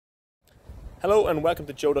Hello and welcome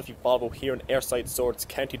to Joe Duffy Volvo here in Airside Swords,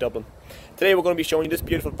 County Dublin. Today we're going to be showing you this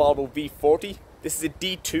beautiful Volvo V40. This is a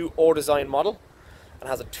D2 R-DESIGN model and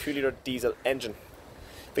has a 2-litre diesel engine.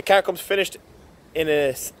 The car comes finished in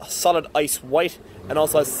a solid ice white and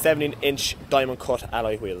also has 17-inch diamond cut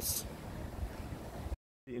alloy wheels.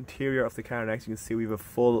 The interior of the car next, you can see we have a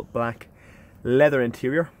full black leather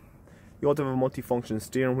interior. You also have a multi-function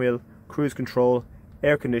steering wheel, cruise control,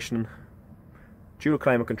 air conditioning, dual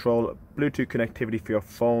climate control, Bluetooth connectivity for your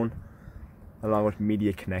phone, along with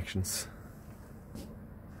media connections.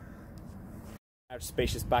 Large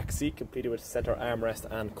spacious back seat completed with centre armrest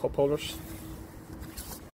and cup holders.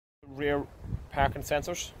 Rear parking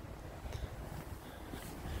sensors.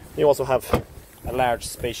 You also have a large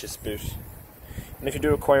spacious boot. And if you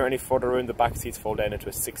do require any further room, the back seats fold down into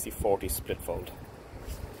a 60-40 split fold.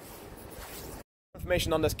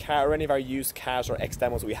 Information on this car or any of our used cars or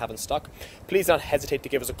ex-demos we have in stock, please don't hesitate to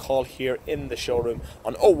give us a call here in the showroom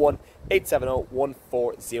on 01 870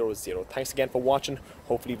 1400. Thanks again for watching.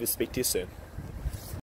 Hopefully we'll speak to you soon.